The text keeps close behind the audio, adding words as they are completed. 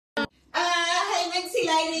Hey Minxie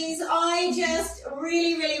ladies, I just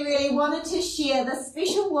really wanted to share this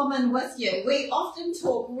special woman with you. We often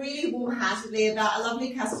talk really warm-heartedly about a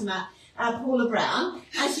lovely customer, Paula Brown.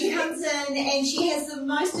 She comes in and she has the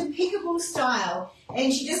most impeccable style,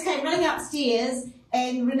 and she just came running upstairs,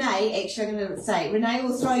 and Renee, actually I'm going to say, Renee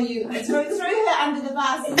will throw her under the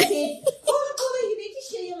bus and said, Paula, you need to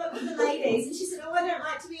share your look with the ladies. And she said, oh, I don't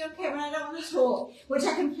like to be on camera, I don't want to talk, which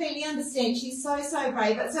I completely understand. She's so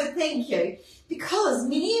brave, but so thank you. Because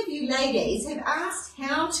many of you ladies have asked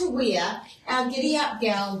how to wear our Giddy Up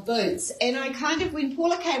Gal boots. And I kind of, when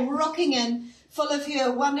Paula came rocking in, full of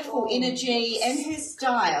her wonderful energy and her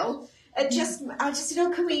style, I just said,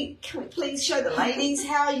 oh, can we please show the ladies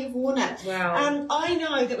how you've worn it? Wow. I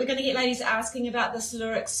know that we're going to get ladies asking about this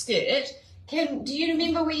lyric skirt. Do you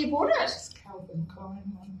remember where you bought it? It's Calvin Klein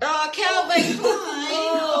one. Oh, Calvin Klein.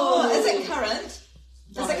 Oh, is it current?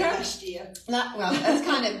 Is it current? Last year. Well, it's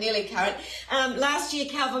kind of nearly current. Last year,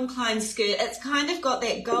 Calvin Klein skirt. It's kind of got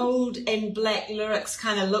that gold and black lyrics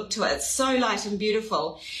kind of look to it. It's so light and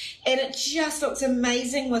beautiful. And it just looks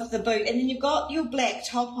amazing with the boot. And then you've got your black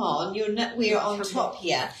top on, your knitwear on top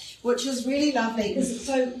here, which is really lovely. Because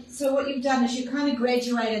so what you've done is you've kind of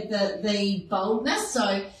graduated the boldness.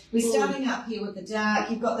 So we're starting up here with the dark,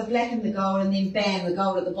 you've got the black and the gold, and then bam, the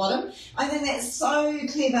gold at the bottom. I think that's so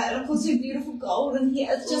clever. And of course, your beautiful gold in here.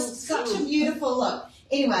 It's just such a beautiful look.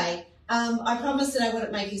 Anyway, I promised that I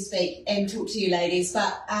wouldn't make you speak and talk to you ladies,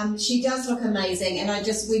 but she does look amazing, and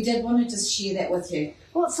we did want to just share that with you.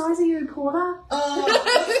 What size are you, Paula? What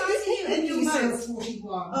size are you in your You said boots?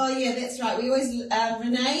 41. Oh yeah, that's right. We always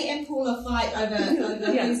Renee and Paula fight over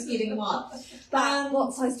who's getting what. But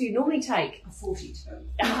what size do you normally take? A 42.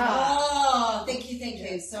 Oh, thank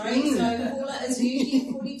you. Sorry. So Paula is usually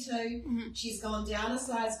a 42. She's gone down a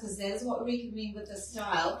size because that is what we recommend with this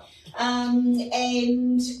style.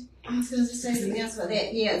 And I was going to say something else about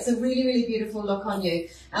that. Yeah, it's a really beautiful look on you.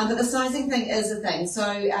 But the sizing thing is a thing.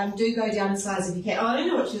 So do go down a size if you can. Oh, I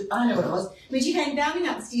know what it was. When she came bounding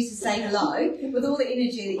up the stairs to say hello with all the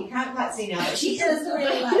energy that you can't quite see now, but she is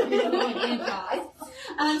really like beautiful and energized.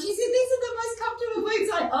 She said, these are the most comfortable boots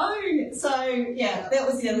I own. So, yeah, that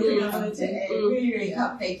was the other thing I wanted to add. Really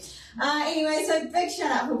comfy. Anyway, so big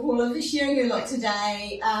shout out for Paula for sharing her look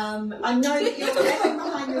today. I know that you're laughing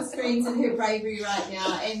behind your screens at her bravery right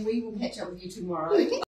now, and we will catch up with you tomorrow.